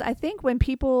I think when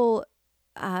people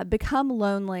become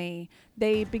lonely,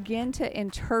 they begin to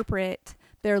interpret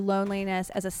their loneliness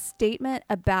as a statement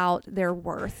about their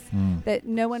worth, that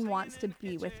no one wants to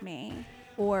be with me,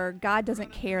 or God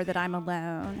doesn't care that I'm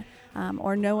alone,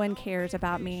 or no one cares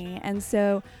about me. And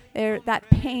so that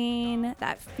pain,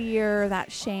 that fear,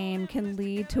 that shame can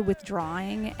lead to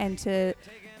withdrawing and to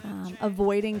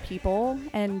avoiding people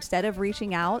instead of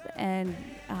reaching out and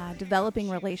developing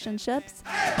relationships.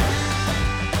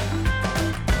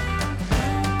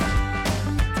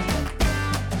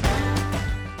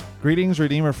 Greetings,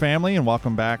 Redeemer family, and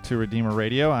welcome back to Redeemer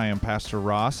Radio. I am Pastor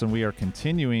Ross, and we are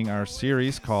continuing our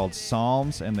series called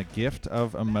Psalms and the Gift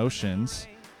of Emotions,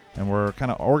 and we're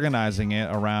kind of organizing it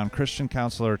around Christian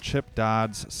counselor Chip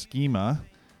Dodd's schema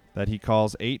that he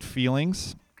calls 8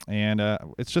 feelings, and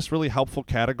it's just really helpful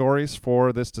categories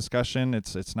for this discussion.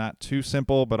 It's not too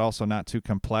simple, but also not too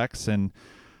complex, and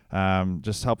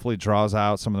just helpfully draws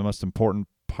out some of the most important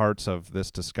parts of this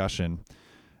discussion.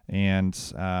 And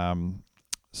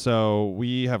so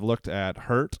we have looked at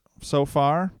hurt so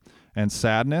far and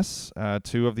sadness,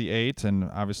 2 of the 8, and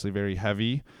obviously very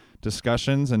heavy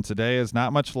discussions. And today is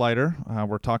not much lighter.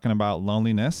 We're talking about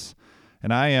loneliness.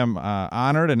 And I am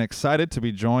honored and excited to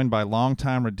be joined by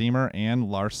longtime Redeemer Ann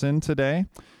Larson today.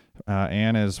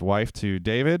 Ann is wife to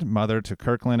David, mother to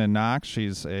Kirkland and Knox.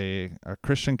 She's a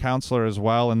Christian counselor as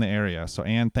well in the area. So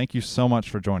Ann, thank you so much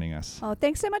for joining us. Oh,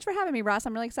 thanks so much for having me, Ross.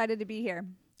 I'm really excited to be here.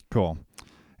 Cool.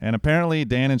 And apparently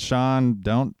Dan and Sean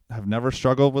have never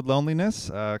struggled with loneliness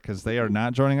because they are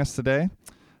not joining us today.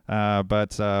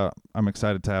 But I'm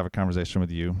excited to have a conversation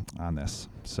with you on this.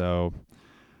 So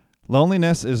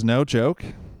loneliness is no joke.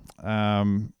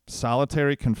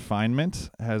 Solitary confinement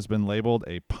has been labeled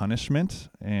a punishment.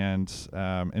 And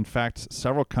in fact,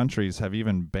 several countries have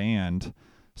even banned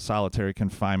solitary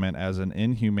confinement as an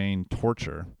inhumane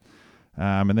torture.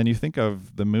 And then you think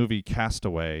of the movie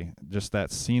Castaway, just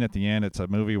that scene at the end. It's a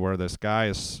movie where this guy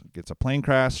gets a plane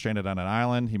crash, stranded on an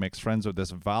island. He makes friends with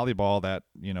this volleyball that,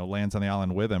 lands on the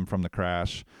island with him from the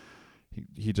crash.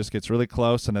 He just gets really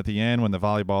close, and at the end, when the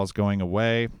volleyball is going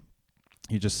away,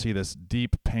 you just see this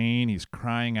deep pain. He's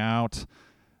crying out,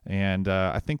 and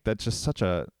I think that's just such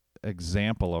a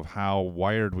example of how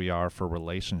wired we are for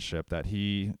relationship, that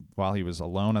he, while he was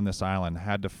alone on this island,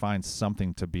 had to find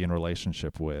something to be in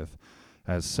relationship with,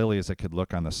 as silly as it could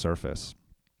look on the surface.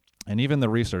 And even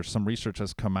some research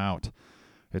has come out.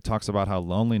 It talks about how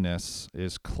loneliness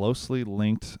is closely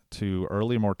linked to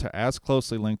as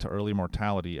closely linked to early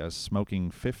mortality as smoking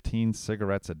 15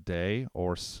 cigarettes a day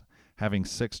or having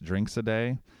 6 drinks a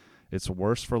day. It's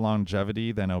worse for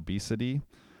longevity than obesity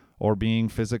or being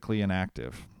physically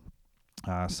inactive.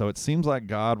 So it seems like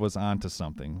God was onto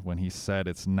something when he said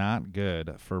it's not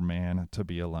good for man to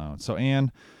be alone. So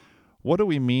Ann, what do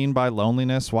we mean by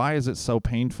loneliness? Why is it so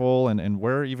painful? And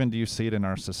where even do you see it in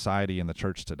our society and the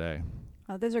church today?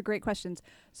 Oh, those are great questions.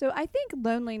 So I think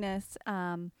loneliness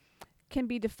can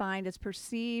be defined as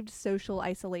perceived social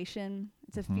isolation.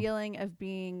 It's a feeling of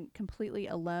being completely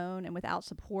alone and without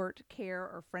support, care,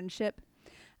 or friendship.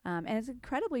 And it's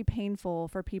incredibly painful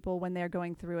for people when they're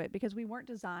going through it, because we weren't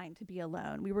designed to be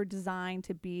alone. We were designed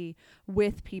to be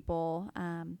with people.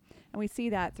 And we see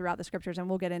that throughout the scriptures, and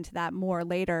we'll get into that more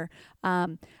later.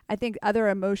 I think other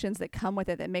emotions that come with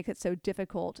it that make it so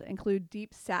difficult include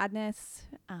deep sadness,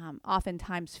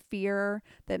 oftentimes fear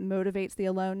that motivates the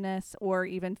aloneness, or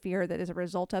even fear that is a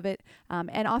result of it,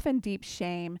 and often deep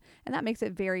shame. And that makes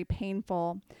it very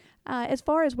painful. As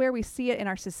far as where we see it in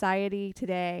our society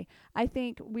today, I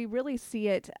think we really see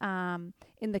it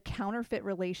in the counterfeit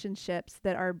relationships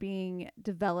that are being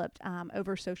developed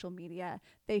over social media.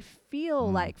 They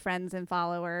feel like friends and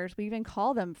followers. We even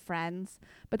call them friends,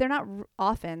 but they're not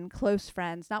often close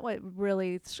friends, not what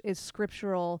really is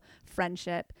scriptural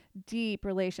friendship, deep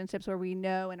relationships where we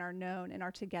know and are known and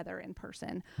are together in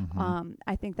person.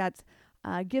 I think that's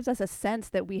gives us a sense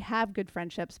that we have good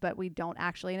friendships, but we don't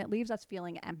actually, and it leaves us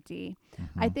feeling empty.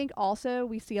 I think also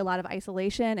we see a lot of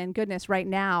isolation, and goodness, right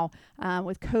now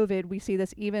with COVID, we see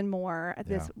this even more.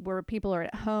 Where people are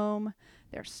at home,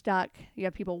 they're stuck. You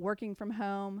have people working from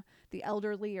home. The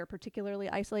elderly are particularly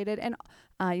isolated, and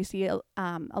you see a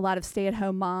lot of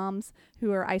stay-at-home moms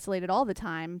who are isolated all the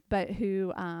time, but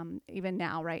who even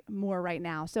now, right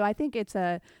now. So I think it's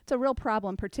a real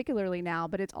problem, particularly now.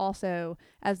 But it's also,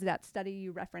 as that study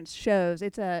you referenced shows,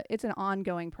 it's an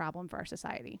ongoing problem for our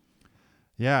society.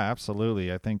 Yeah,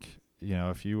 absolutely. I think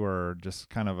if you were just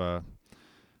kind of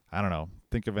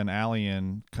think of an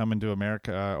alien coming to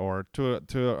America or to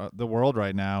the world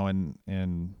right now,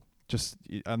 and just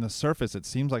on the surface, it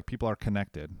seems like people are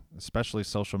connected, especially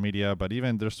social media. But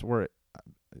even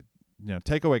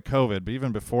take away COVID, but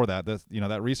even before that,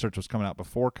 that research was coming out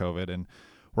before COVID, and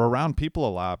we're around people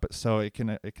a lot, but so it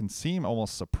can seem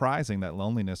almost surprising that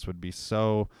loneliness would be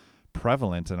so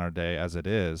prevalent in our day as it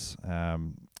is.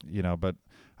 But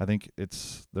I think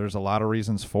there's a lot of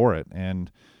reasons for it.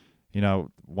 And,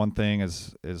 one thing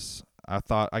is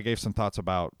I gave some thoughts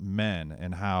about men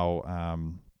and how,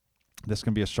 this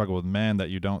can be a struggle with men that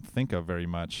you don't think of very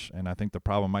much. And I think the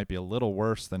problem might be a little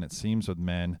worse than it seems with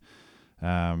men,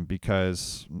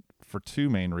 because for two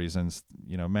main reasons.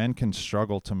 Men can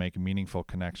struggle to make meaningful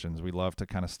connections. We love to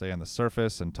kind of stay on the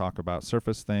surface and talk about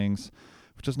surface things,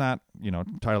 which is not,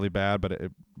 entirely bad,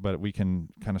 but we can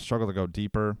kind of struggle to go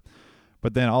deeper.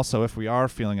 But then also, if we are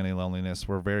feeling any loneliness,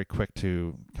 we're very quick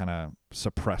to kind of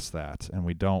suppress that, and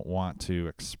we don't want to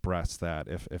express that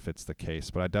if it's the case.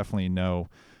 But I definitely know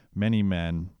many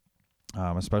men,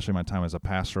 especially my time as a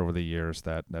pastor over the years,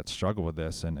 that struggle with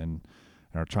this and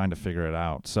are trying to figure it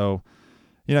out. So,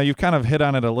 you've kind of hit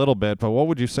on it a little bit, but what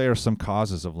would you say are some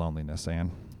causes of loneliness,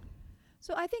 Anne?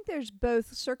 So I think there's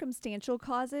both circumstantial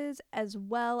causes as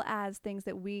well as things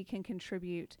that we can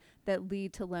contribute that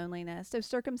lead to loneliness. So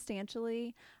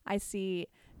circumstantially, I see,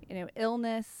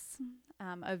 illness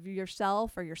of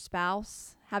yourself or your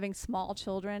spouse, having small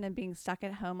children and being stuck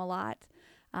at home a lot,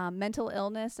 mental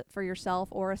illness for yourself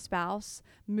or a spouse,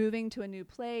 moving to a new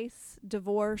place,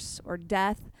 divorce or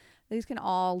death. These can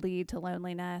all lead to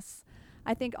loneliness.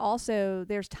 I think also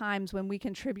there's times when we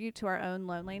contribute to our own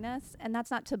loneliness, and that's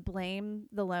not to blame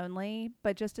the lonely,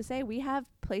 but just to say we have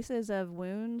places of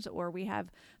wounds or we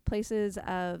have places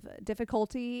of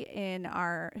difficulty in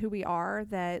who we are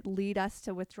that lead us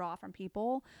to withdraw from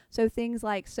people. So things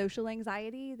like social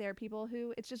anxiety, there are people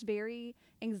who it's just very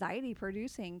anxiety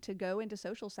producing to go into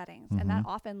social settings, and that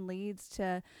often leads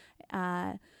to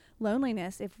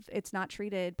loneliness if it's not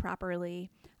treated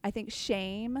properly. I think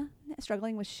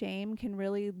struggling with shame can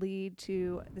really lead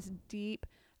to this deep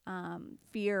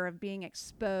fear of being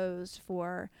exposed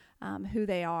for who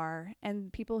they are.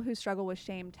 And people who struggle with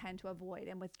shame tend to avoid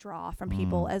and withdraw from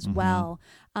people as well.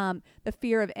 The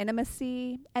fear of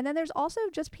intimacy. And then there's also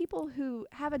just people who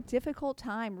have a difficult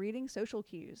time reading social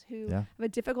cues, who have a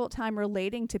difficult time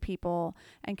relating to people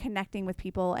and connecting with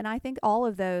people. And I think all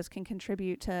of those can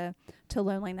contribute to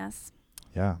loneliness.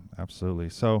 Yeah, absolutely.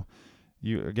 So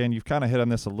you've kind of hit on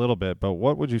this a little bit, but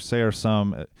what would you say are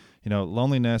some,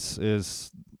 loneliness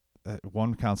is,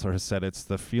 one counselor has said it's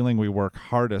the feeling we work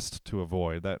hardest to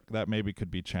avoid. That maybe could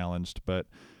be challenged, but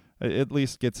it at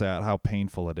least gets at how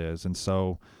painful it is. And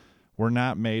so we're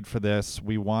not made for this.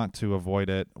 We want to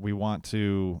avoid it. We want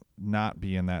to not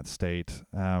be in that state.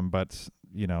 But,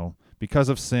 because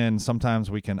of sin,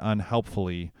 sometimes we can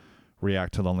unhelpfully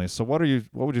react to loneliness. So what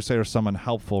would you say are some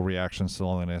unhelpful reactions to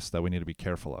loneliness that we need to be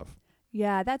careful of?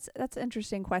 Yeah, that's an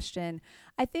interesting question.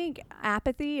 I think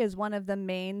apathy is one of the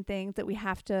main things that we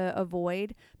have to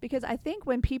avoid, because I think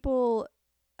when people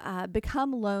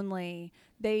become lonely,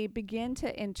 they begin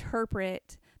to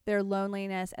interpret their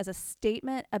loneliness as a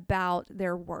statement about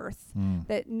their worth,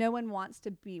 that no one wants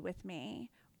to be with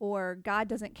me, or God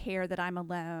doesn't care that I'm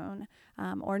alone,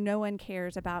 or no one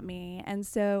cares about me. And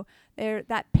so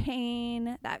that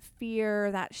pain, that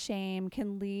fear, that shame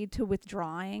can lead to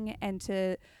withdrawing and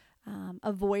to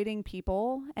avoiding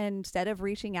people instead of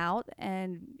reaching out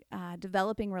and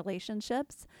developing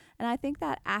relationships. And I think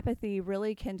that apathy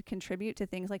really can contribute to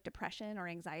things like depression or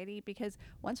anxiety, because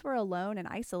once we're alone and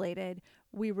isolated,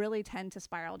 we really tend to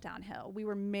spiral downhill. We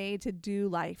were made to do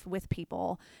life with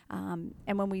people. And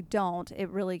when we don't, it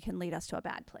really can lead us to a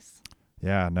bad place.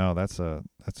 Yeah, no, that's a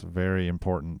very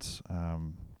important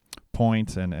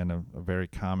point and a very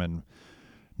common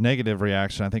negative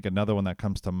reaction. I think another one that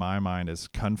comes to my mind is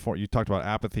you talked about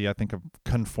apathy. I think of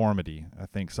conformity. I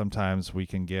think sometimes we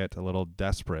can get a little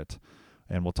desperate,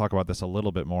 and we'll talk about this a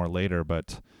little bit more later,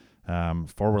 but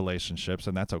for relationships,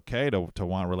 and that's okay to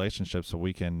want relationships, so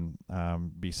we can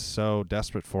be so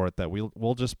desperate for it that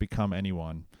we'll just become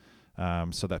anyone,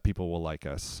 so that people will like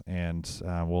us. And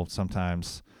we'll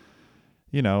sometimes,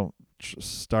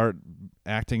 start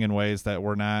acting in ways that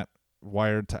we're not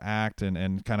wired to act,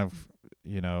 and kind of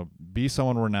be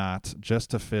someone we're not just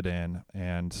to fit in.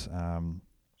 And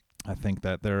I think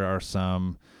that there are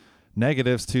some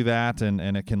negatives to that,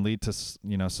 and it can lead to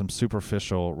some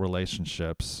superficial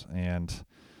relationships. And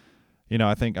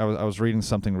I think I was reading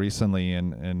something recently,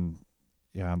 and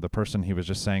the person, he was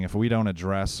just saying, if we don't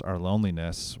address our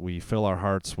loneliness, we fill our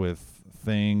hearts with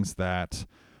things that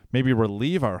maybe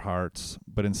relieve our hearts,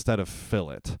 but instead of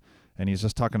fill it. And he's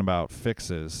just talking about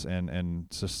fixes and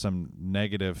just some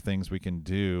negative things we can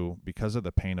do because of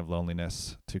the pain of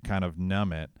loneliness to kind of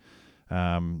numb it.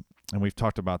 And we've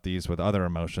talked about these with other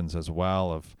emotions as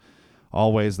well, of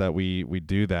all ways that we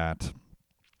do that.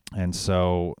 And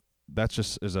so that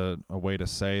just is a way to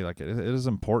say, like, it is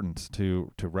important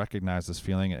to recognize this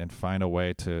feeling and find a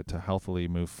way to healthily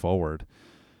move forward.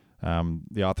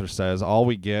 The author says, all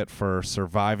we get for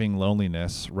surviving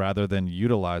loneliness rather than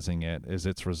utilizing it is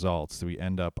its results. We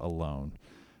end up alone.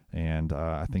 And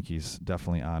I think he's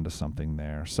definitely onto something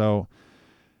there. So,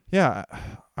 yeah,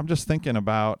 I'm just thinking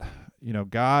about,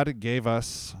 God gave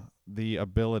us the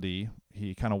ability.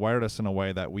 He kind of wired us in a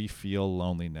way that we feel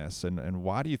loneliness. And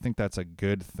why do you think that's a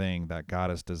good thing that God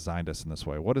has designed us in this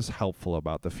way? What is helpful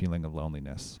about the feeling of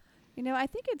loneliness? I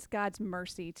think it's God's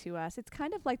mercy to us. It's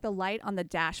kind of like the light on the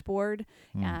dashboard.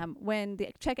 When the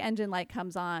check engine light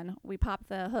comes on, we pop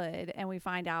the hood and we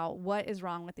find out what is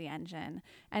wrong with the engine.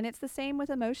 And it's the same with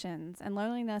emotions. And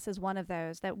loneliness is one of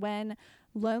those, that when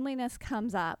loneliness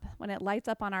comes up, when it lights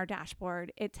up on our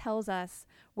dashboard, it tells us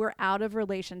we're out of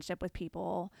relationship with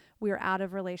people. We're out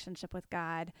of relationship with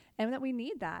God. And that we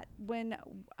need that. When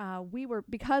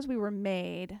because we were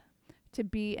made to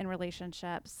be in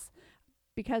relationships,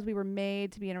 because we were made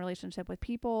to be in a relationship with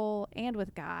people and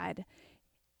with God,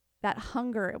 that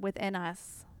hunger within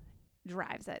us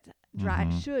drives it,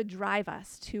 should drive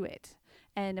us to it.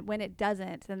 And when it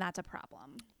doesn't, then that's a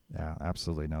problem. Yeah,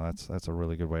 absolutely. No, that's a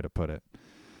really good way to put it.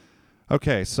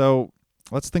 Okay, so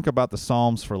let's think about the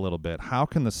Psalms for a little bit. How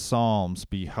can the Psalms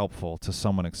be helpful to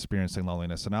someone experiencing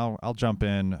loneliness? And I'll jump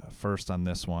in first on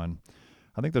this one.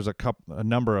 I think there's a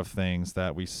number of things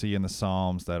that we see in the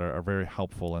Psalms that are very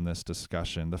helpful in this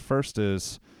discussion. The first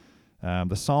is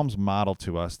the Psalms model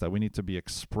to us that we need to be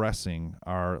expressing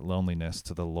our loneliness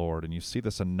to the Lord. And you see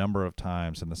this a number of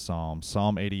times in the Psalms.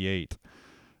 Psalm 88,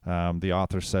 the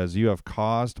author says, "You have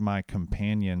caused my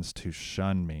companions to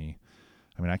shun me."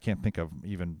 I mean, I can't think of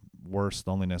even worse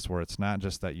loneliness where it's not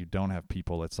just that you don't have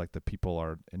people, it's like the people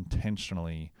are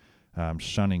intentionally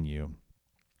shunning you.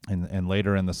 And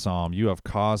later in the psalm, "You have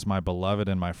caused my beloved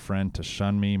and my friend to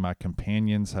shun me. My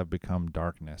companions have become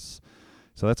darkness."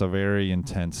 So that's a very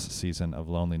intense season of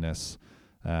loneliness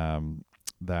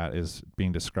that is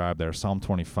being described there. Psalm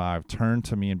 25, "Turn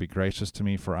to me and be gracious to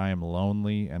me, for I am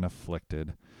lonely and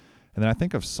afflicted." And then I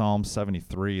think of Psalm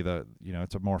 73,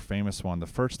 it's a more famous one. The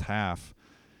first half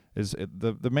is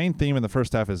the main theme in the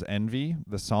first half is envy.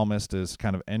 The psalmist is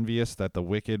kind of envious that the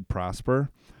wicked prosper.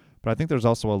 But I think there's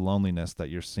also a loneliness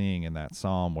that you're seeing in that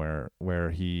psalm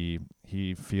where he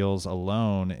feels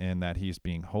alone in that he's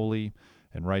being holy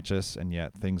and righteous, and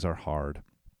yet things are hard.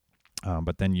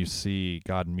 But then you see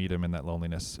God meet him in that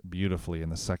loneliness beautifully in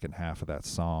the second half of that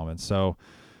psalm. And so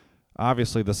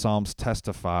obviously the Psalms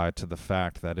testify to the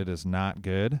fact that it is not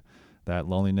good, that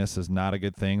loneliness is not a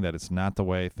good thing, that it's not the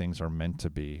way things are meant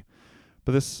to be.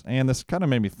 But this kind of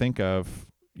made me think of,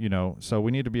 so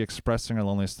we need to be expressing our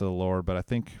loneliness to the Lord, but I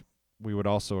think we would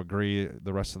also agree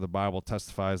the rest of the Bible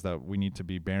testifies that we need to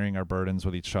be bearing our burdens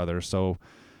with each other. So,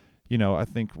 I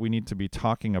think we need to be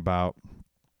talking about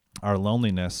our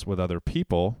loneliness with other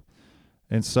people.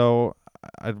 And so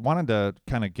I wanted to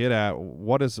kind of get at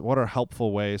what are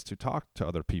helpful ways to talk to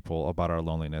other people about our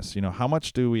loneliness. How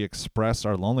much do we express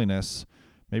our loneliness,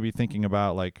 maybe thinking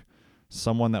about like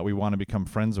someone that we want to become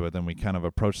friends with, and we kind of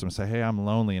approach them and say, "Hey, I'm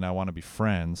lonely and I want to be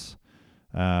friends."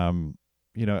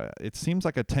 It seems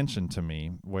like a tension to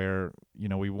me where,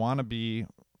 we want to be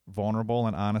vulnerable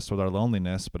and honest with our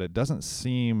loneliness, but it doesn't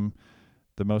seem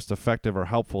the most effective or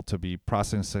helpful to be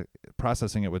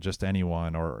processing it with just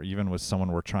anyone or even with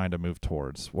someone we're trying to move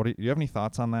towards. Do you have any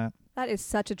thoughts on that? That is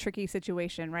such a tricky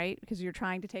situation, right? Because you're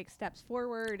trying to take steps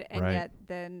forward, and Right. yet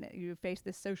then you face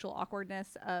this social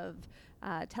awkwardness of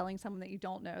telling someone that you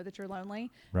don't know that you're lonely.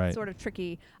 Right. It's sort of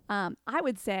tricky. I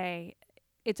would say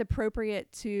it's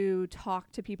appropriate to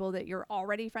talk to people that you're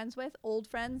already friends with, old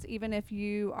friends, even if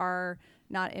you are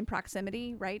not in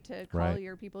proximity, right? To call Right.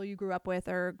 your people you grew up with,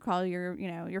 or call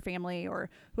your family or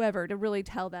whoever, to really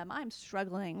tell them, "I'm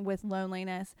struggling with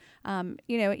loneliness."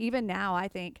 Even now, I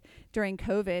think during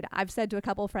COVID, I've said to a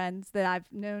couple friends that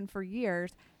I've known for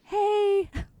years, "Hey,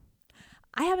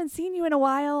 I haven't seen you in a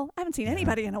while. I haven't seen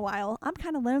anybody in a while. I'm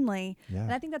kind of lonely." Yeah.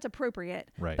 And I think that's appropriate.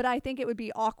 Right. But I think it would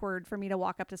be awkward for me to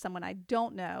walk up to someone I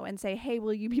don't know and say, "Hey,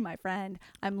 will you be my friend?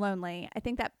 I'm lonely." I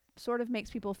think that sort of makes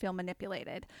people feel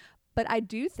manipulated. But I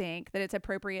do think that it's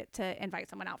appropriate to invite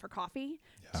someone out for coffee,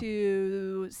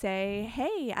 to say,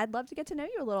 "Hey, I'd love to get to know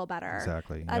you a little better."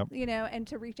 Exactly. Yep. And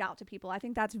to reach out to people. I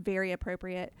think that's very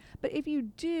appropriate. But if you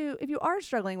are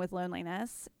struggling with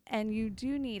loneliness and you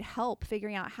do need help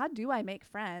figuring out, how do I make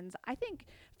friends? I think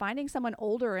finding someone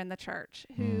older in the church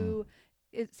who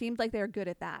it seems like they're good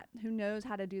at that, who knows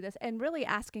how to do this, and really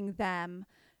asking them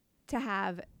to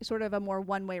have sort of a more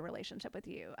one-way relationship with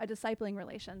you, a discipling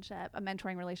relationship, a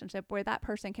mentoring relationship, where that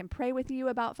person can pray with you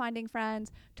about finding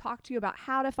friends, talk to you about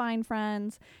how to find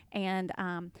friends, and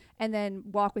then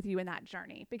walk with you in that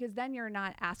journey. Because then you're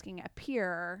not asking a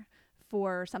peer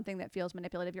for something that feels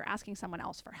manipulative. You're asking someone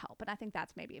else for help. And I think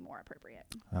that's maybe more appropriate.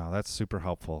 Oh, that's super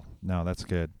helpful. No, that's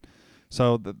good.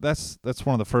 So that's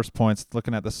one of the first points.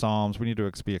 Looking at the Psalms, we need to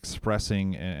be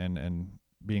expressing and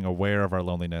being aware of our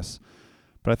loneliness.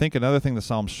 But I think another thing the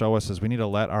Psalms show us is we need to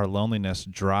let our loneliness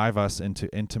drive us into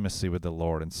intimacy with the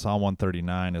Lord. And Psalm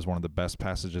 139 is one of the best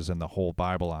passages in the whole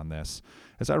Bible on this.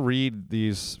 As I read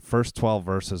these first 12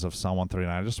 verses of Psalm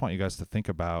 139, I just want you guys to think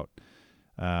about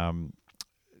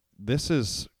this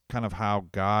is kind of how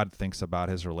God thinks about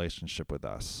his relationship with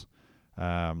us.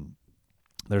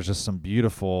 There's just some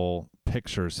beautiful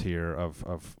pictures here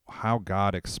of how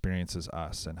God experiences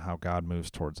us and how God moves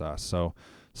towards us. So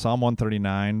Psalm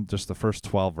 139, just the first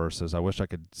 12 verses. I wish I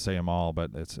could say them all,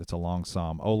 but it's a long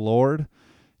psalm. O Lord,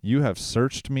 you have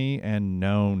searched me and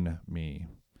known me.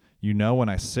 You know when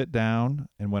I sit down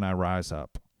and when I rise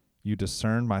up. You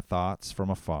discern my thoughts from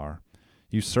afar.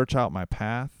 You search out my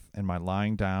path and my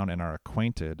lying down and are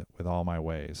acquainted with all my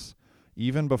ways.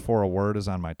 Even before a word is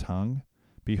on my tongue,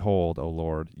 behold, O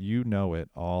Lord, you know it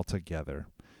altogether.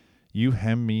 You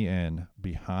hem me in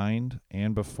behind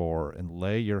and before, and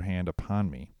lay your hand upon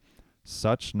me.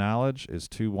 Such knowledge is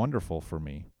too wonderful for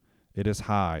me. It is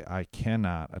high, I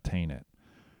cannot attain it.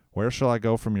 Where shall I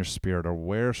go from your spirit, or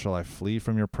where shall I flee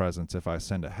from your presence? If I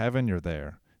ascend to heaven, you're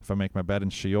there. If I make my bed in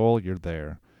Sheol, you're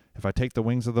there. If I take the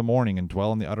wings of the morning and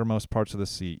dwell in the uttermost parts of the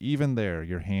sea, even there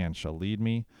your hand shall lead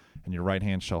me, and your right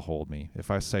hand shall hold me.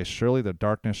 If I say, surely the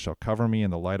darkness shall cover me,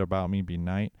 and the light about me be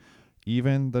night,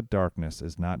 even the darkness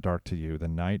is not dark to you. The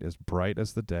night is bright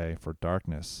as the day, for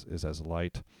darkness is as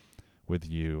light with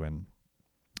you. And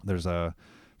there's a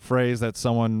phrase that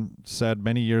someone said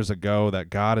many years ago that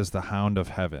God is the hound of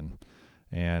heaven.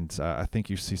 And I think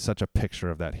you see such a picture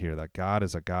of that here, that God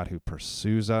is a God who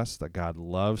pursues us, that God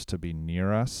loves to be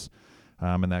near us,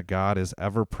 and that God is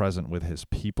ever present with his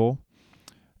people.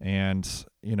 And,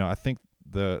 I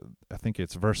think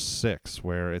it's verse 6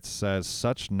 where it says,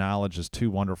 such knowledge is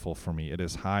too wonderful for me. It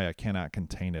is high, I cannot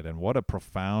contain it. And what a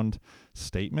profound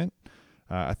statement.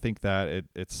 I think that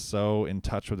it's so in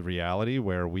touch with reality,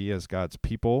 where we as God's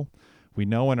people, we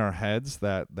know in our heads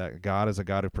that God is a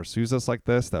God who pursues us like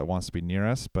this, that wants to be near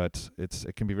us, but it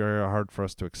can be very hard for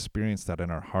us to experience that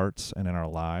in our hearts and in our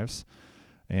lives.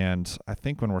 And I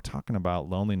think when we're talking about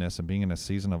loneliness and being in a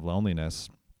season of loneliness,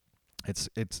 it's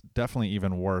definitely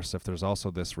even worse if there's also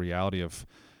this reality of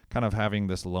kind of having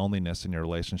this loneliness in your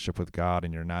relationship with God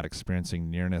and you're not experiencing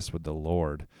nearness with the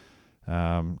Lord.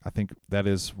 I think that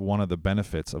is one of the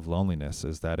benefits of loneliness,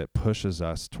 is that it pushes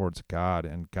us towards God,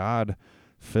 and God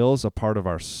fills a part of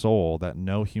our soul that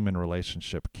no human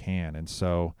relationship can. And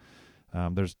so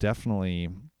there's definitely,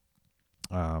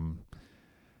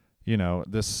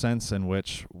 this sense in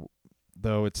which,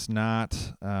 though it's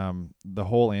not the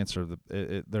whole answer,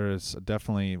 there is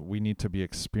definitely, we need to be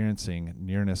experiencing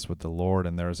nearness with the Lord,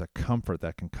 and there is a comfort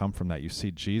that can come from that. You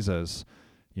see Jesus,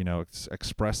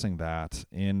 expressing that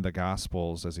in the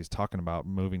Gospels as he's talking about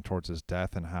moving towards his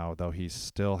death, and how though he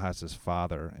still has his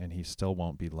Father and he still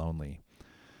won't be lonely.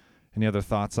 Any other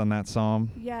thoughts on that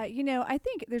psalm? Yeah, I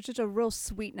think there's just a real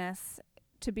sweetness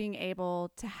to being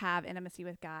able to have intimacy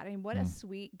with God. I mean, what a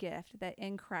sweet gift that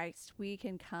in Christ we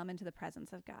can come into the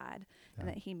presence of God and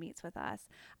that he meets with us.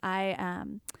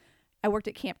 I worked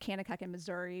at Camp Kanakuk in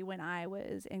Missouri when I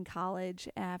was in college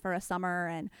for a summer,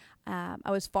 and I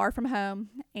was far from home,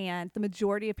 and the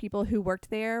majority of people who worked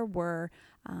there were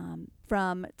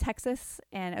from Texas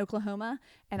and Oklahoma,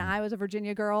 and I was a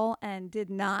Virginia girl and did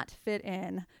not fit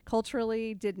in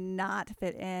culturally, did not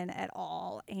fit in at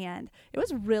all, and it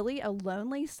was really a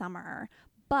lonely summer,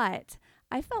 but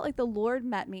I felt like the Lord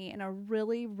met me in a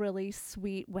really, really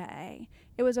sweet way.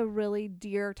 It was a really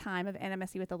dear time of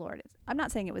intimacy with the Lord. I'm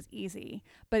not saying it was easy,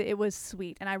 but it was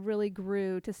sweet. And I really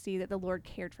grew to see that the Lord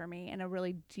cared for me in a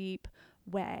really deep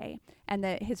way, and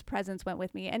that his presence went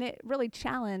with me. And it really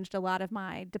challenged a lot of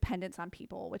my dependence on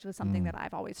people, which was something that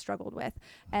I've always struggled with.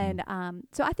 And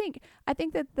so I think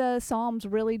that the Psalms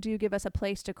really do give us a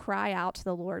place to cry out to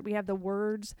the Lord. We have the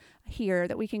words here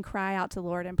that we can cry out to the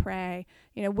Lord and pray,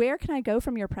 where can I go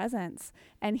from your presence?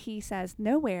 And he says,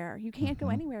 nowhere. You can't go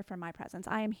anywhere from my presence.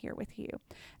 I am here with you.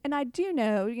 And I do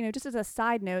know, just as a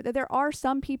side note, that there are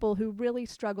some people who really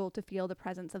struggle to feel the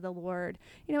presence of the Lord.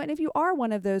 And if you are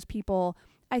one of those people,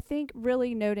 I think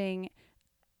really noting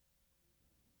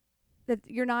that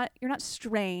you're not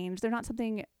strange. There's not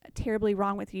something terribly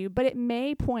wrong with you, but it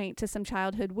may point to some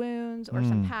childhood wounds or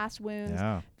some past wounds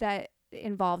Yeah. that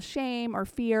involve shame or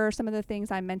fear, some of the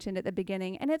things I mentioned at the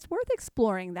beginning. And it's worth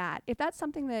exploring that. If that's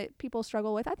something that people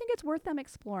struggle with, I think it's worth them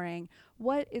exploring.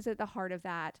 What is at the heart of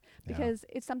that? Because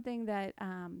it's something that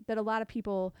that a lot of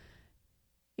people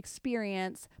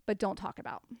experience but don't talk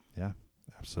about. Yeah,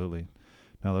 absolutely.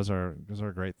 No, those are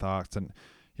great thoughts. And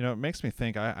it makes me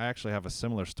think, I actually have a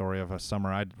similar story of a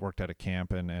summer I'd worked at a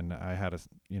camp, and I had a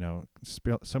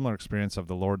similar experience of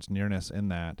the Lord's nearness in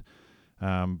that.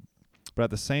 But at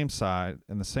the same side,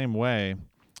 in the same way,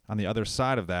 on the other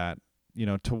side of that,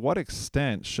 to what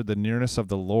extent should the nearness of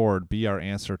the Lord be our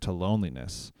answer to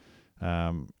loneliness?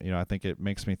 I think it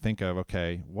makes me think of,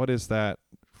 okay, what is that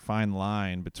fine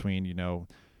line between,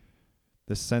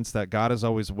 the sense that God is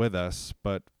always with us,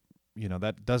 but,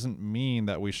 that doesn't mean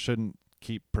that we shouldn't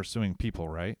keep pursuing people,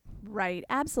 right? Right,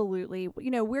 absolutely.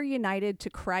 We're united to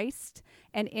Christ,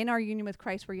 and in our union with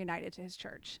Christ, we're united to his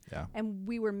church. Yeah. And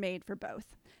we were made for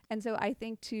both. And so I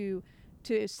think to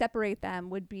separate them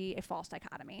would be a false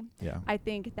dichotomy. Yeah. I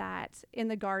think that in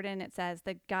the garden, it says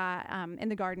that God, in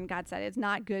the garden, God said, it's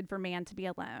not good for man to be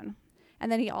alone.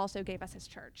 And then he also gave us his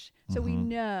church. So we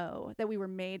know that we were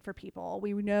made for people.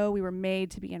 We know we were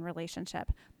made to be in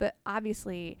relationship. But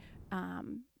obviously,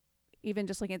 even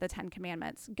just looking at the 10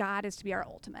 Commandments, God is to be our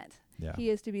ultimate. Yeah. He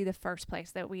is to be the first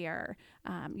place that we are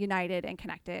united and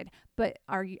connected. But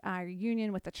our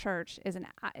union with the church is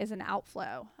an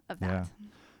outflow of that. Yeah,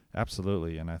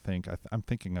 absolutely. And I think I'm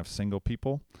thinking of single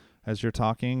people as you're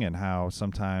talking, and how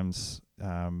sometimes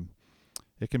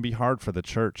it can be hard for the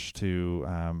church to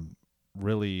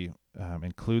really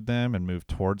include them and move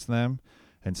towards them.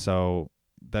 And so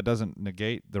that doesn't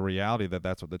negate the reality that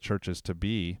that's what the church is to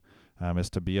be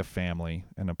a family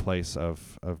and a place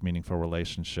of meaningful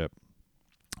relationship.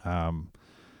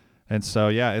 And so,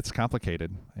 yeah, it's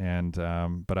complicated. And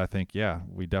but I think,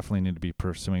 we definitely need to be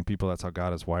pursuing people. That's how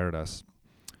God has wired us.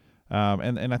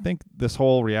 And I think this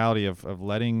whole reality of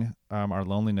letting our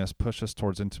loneliness push us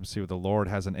towards intimacy with the Lord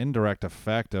has an indirect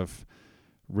effect of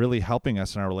really helping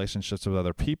us in our relationships with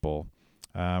other people.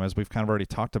 As we've kind of already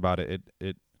talked about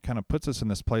it kind of puts us in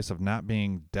this place of not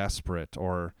being desperate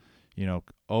or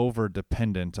over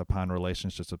dependent upon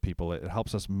relationships with people. It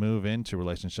helps us move into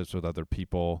relationships with other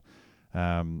people,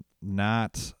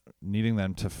 not needing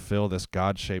them to fill this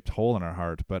God-shaped hole in our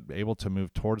heart, but able to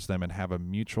move towards them and have a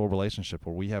mutual relationship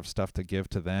where we have stuff to give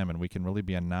to them and we can really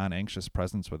be a non-anxious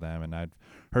presence with them. And I've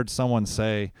heard someone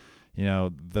say,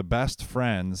 the best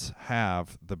friends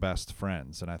have the best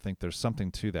friends. And I think there's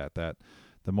something to that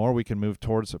the more we can move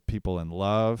towards people in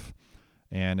love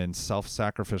and in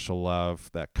self-sacrificial love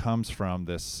that comes from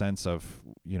this sense of,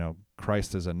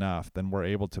 Christ is enough, then we're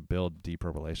able to build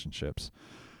deeper relationships.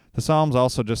 The Psalms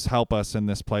also just help us in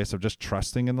this place of just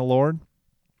trusting in the Lord.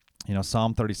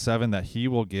 Psalm 37, that he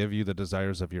will give you the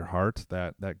desires of your heart,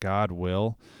 that God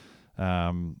will,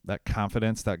 that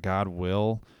confidence that God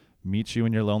will meet you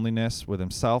in your loneliness with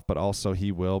himself, but also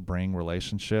he will bring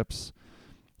relationships.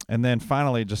 And then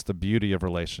finally, just the beauty of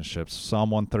relationships.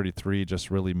 Psalm 133 just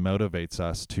really motivates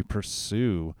us to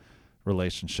pursue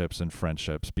relationships and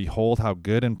friendships. Behold how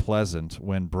good and pleasant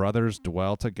when brothers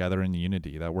dwell together in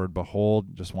unity. That word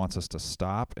behold just wants us to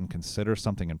stop and consider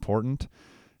something important.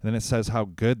 And then it says how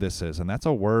good this is. And that's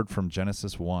a word from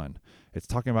Genesis 1. It's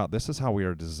talking about this is how we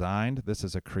are designed. This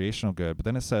is a creational good. But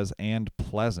then it says and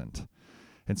pleasant.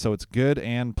 And so it's good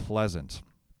and pleasant.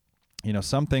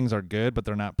 Some things are good, but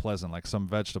they're not pleasant, like some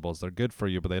vegetables. They're good for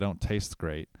you, but they don't taste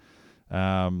great.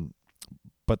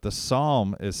 But the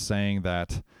psalm is saying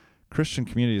that Christian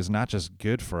community is not just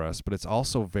good for us, but it's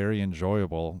also very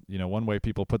enjoyable. One way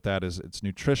people put that is it's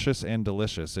nutritious and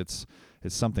delicious. It's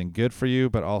something good for you,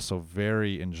 but also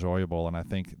very enjoyable. And I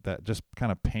think that just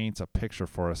kind of paints a picture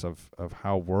for us of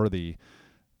how worthy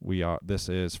this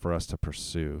is for us to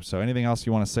pursue. So anything else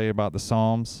you want to say about the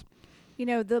Psalms?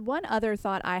 The one other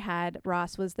thought I had,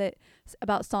 Ross, was that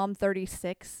about Psalm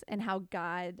 36 and how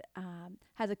God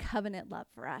has a covenant love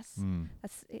for us.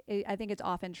 I think it's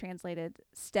often translated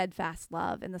steadfast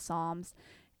love in the Psalms.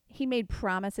 He made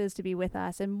promises to be with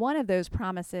us, and one of those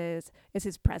promises is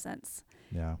his presence.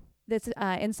 Yeah. This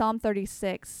in Psalm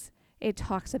 36, it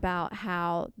talks about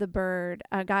how the bird,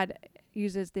 God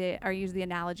uses the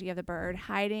analogy of the bird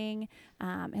hiding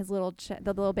his the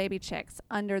little baby chicks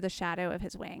under the shadow of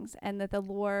his wings, and that the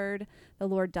Lord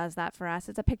does that for us.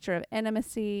 It's a picture of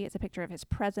intimacy. It's a picture of his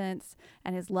presence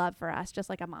and his love for us, just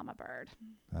like a mama bird.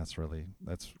 That's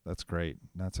great.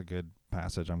 That's a good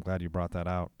passage. I'm glad you brought that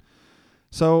out.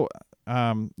 So,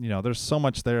 there's so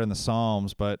much there in the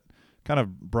Psalms, but kind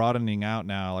of broadening out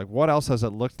now, like what else has it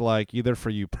looked like either for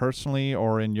you personally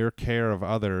or in your care of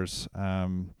others,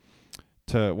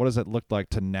 to what does it look like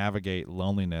to navigate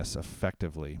loneliness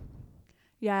effectively?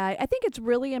 Yeah, I think it's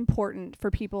really important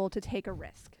for people to take a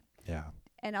risk. Yeah.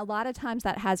 And a lot of times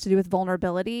that has to do with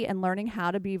vulnerability and learning how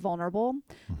to be vulnerable.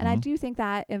 And I Mm-hmm. do think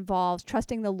that involves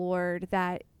trusting the Lord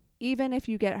that even if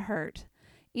you get hurt,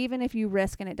 even if you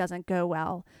risk and it doesn't go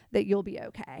well, that you'll be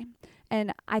okay.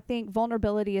 And I think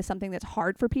vulnerability is something that's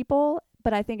hard for people,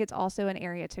 but I think it's also an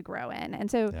area to grow in.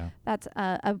 And so Yeah. that's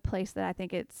a place that I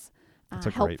think it's That's a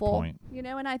great helpful. point.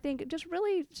 And I think just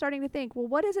really starting to think, well,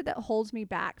 what is it that holds me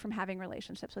back from having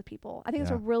relationships with people? I think it's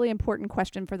Yeah. a really important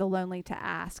question for the lonely to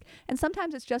ask. And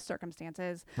sometimes it's just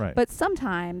circumstances, Right. but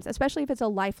sometimes, especially if it's a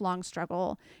lifelong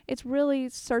struggle, it's really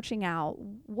searching out,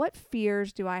 what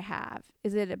fears do I have?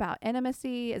 Is it about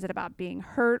intimacy? Is it about being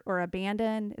hurt or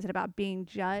abandoned? Is it about being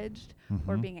judged or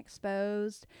Mm-hmm. being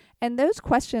exposed? And those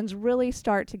questions really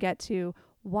start to get to,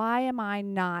 why am I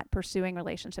not pursuing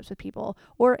relationships with people?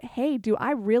 Or, hey, do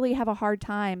I really have a hard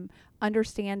time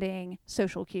understanding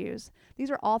social cues?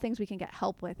 These are all things we can get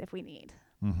help with if we need.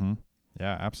 Mm-hmm.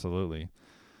 Yeah, absolutely.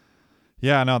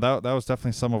 Yeah, no, that was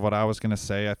definitely some of what I was going to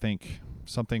say. I think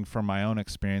something from my own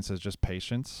experience is just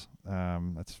patience.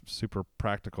 That's super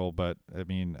practical, but I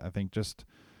mean, I think just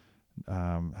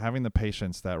having the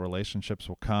patience that relationships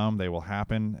will come, they will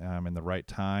happen in the right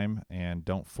time, and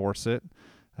don't force it,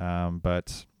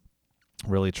 but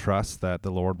really trust that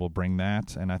the Lord will bring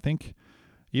that. And I think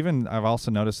even I've also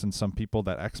noticed in some people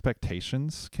that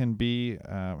expectations can be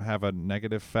have a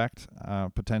negative effect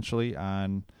potentially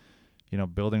on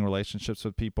building relationships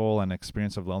with people and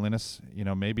experience of loneliness.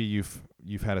 Maybe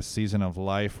you've had a season of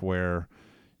life where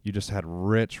you just had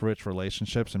rich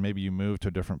relationships, and maybe you moved to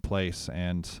a different place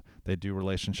and they do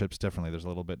relationships differently. There's a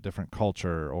little bit different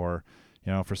culture, or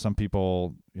for some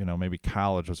people, maybe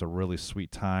college was a really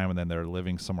sweet time and then they're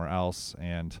living somewhere else,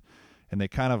 and they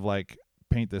kind of like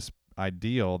paint this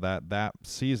ideal that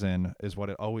season is what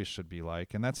it always should be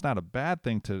like. And that's not a bad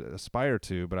thing to aspire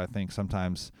to, but I think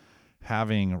sometimes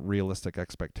having realistic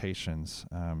expectations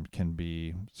can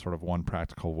be sort of one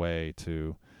practical way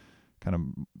to kind of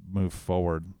move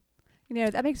forward.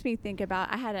 That makes me think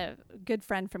about, I had a good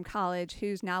friend from college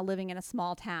who's now living in a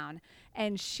small town,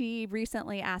 and she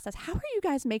recently asked us, how are you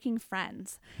guys making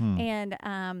friends? And,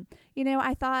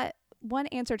 I thought one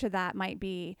answer to that might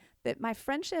be that my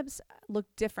friendships look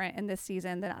different in this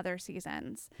season than other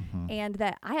seasons. Mm-hmm. And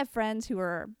that I have friends who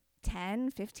are 10,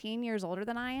 15 years older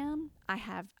than I am.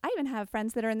 I even have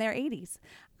friends that are in their 80s.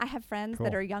 I have friends Cool.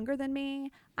 that are younger than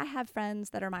me. I have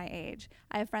friends that are my age.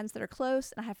 I have friends that are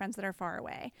close, and I have friends that are far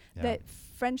away. Yeah. That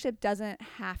friendship doesn't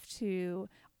have to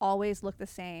always look the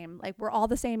same. Like, we're all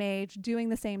the same age, doing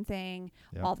the same thing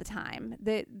Yep. all the time.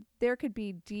 That there could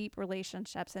be deep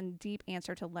relationships and deep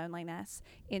answer to loneliness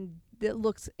that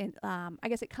looks in, I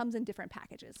guess it comes in different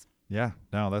packages. Yeah,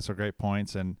 no, that's a great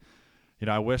point. And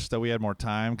I wish that we had more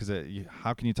time, because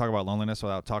how can you talk about loneliness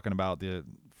without talking about the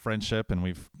friendship? And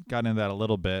we've gotten into that a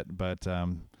little bit, but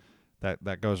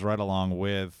that goes right along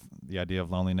with the idea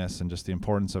of loneliness and just the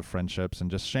importance of friendships.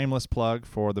 And just shameless plug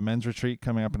for the men's retreat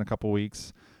coming up in a couple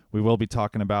weeks. We will be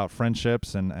talking about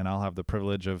friendships, and I'll have the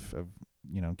privilege of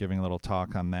giving a little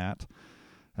talk on that.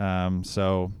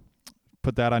 So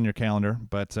put that on your calendar.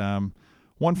 But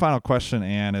one final question,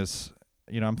 Anne, is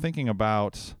I'm thinking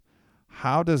about,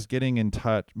 how does getting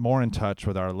more in touch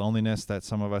with our loneliness that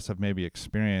some of us have maybe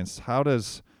experienced, how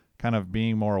does kind of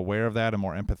being more aware of that and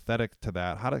more empathetic to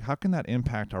that, how can that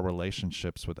impact our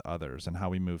relationships with others and how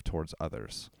we move towards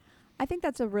others? I think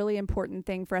that's a really important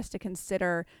thing for us to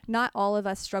consider. Not all of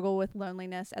us struggle with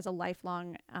loneliness as a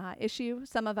lifelong issue.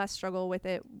 Some of us struggle with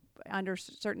it under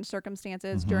certain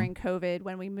circumstances during COVID,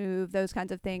 when we move, those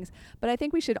kinds of things. But I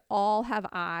think we should all have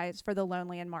eyes for the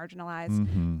lonely and marginalized.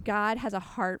 Mm-hmm. God has a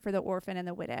heart for the orphan and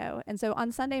the widow. And so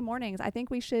on Sunday mornings, I think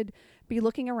we should be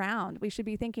looking around. We should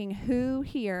be thinking, who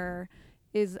here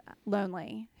is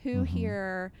lonely? Who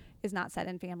here is not set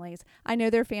in families? I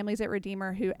know there are families at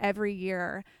Redeemer who every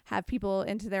year have people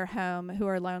into their home who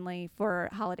are lonely for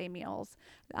holiday meals.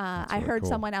 I really heard cool.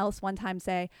 someone else one time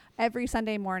say, every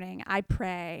Sunday morning, I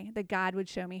pray that God would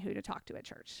show me who to talk to at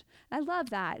church. And I love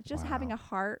that. Just having a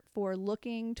heart for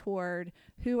looking toward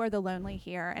who are the lonely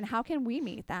here, and how can we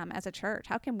meet them as a church?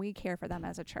 How can we care for them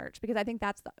as a church? Because I think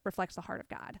reflects the heart of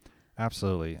God.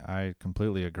 Absolutely. I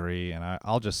completely agree. And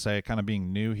I'll just say, kind of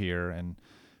being new here and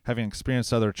having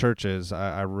experienced other churches,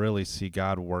 I really see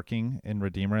God working in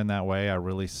Redeemer in that way. I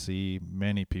really see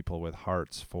many people with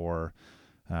hearts for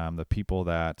the people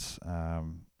that,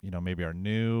 maybe are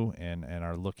new and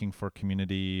are looking for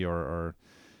community, or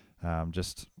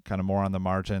just kind of more on the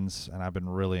margins, and I've been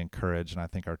really encouraged, and I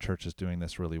think our church is doing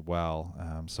this really well.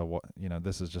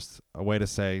 This is just a way to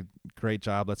say, great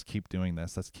job. Let's keep doing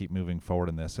this. Let's keep moving forward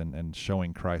in this and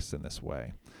showing Christ in this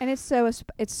way. And it's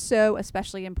so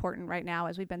especially important right now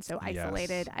as we've been so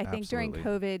isolated. Yes, I think during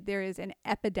COVID, there is an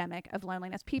epidemic of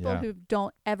loneliness. People who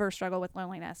don't ever struggle with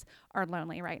loneliness are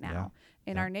lonely right now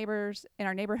in our neighbors, in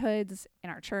our neighborhoods, in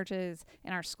our churches,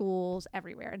 in our schools,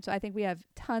 everywhere. And so I think we have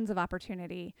tons of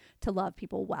opportunity to love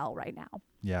people well right now.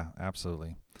 Yeah,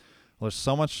 absolutely. Well, there's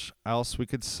so much else we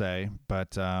could say,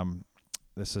 but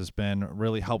this has been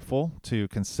really helpful to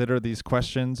consider these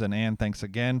questions. And Ann, thanks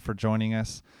again for joining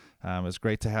us. It was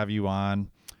great to have you on,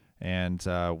 and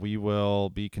we will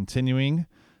be continuing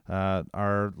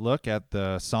our look at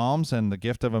the Psalms and the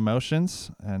gift of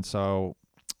emotions. And so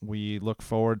we look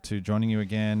forward to joining you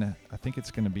again. I think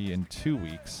it's going to be in 2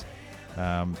 weeks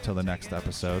till the next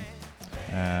episode.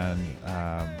 And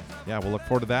we'll look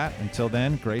forward to that. Until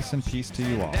then, grace and peace to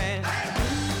you all.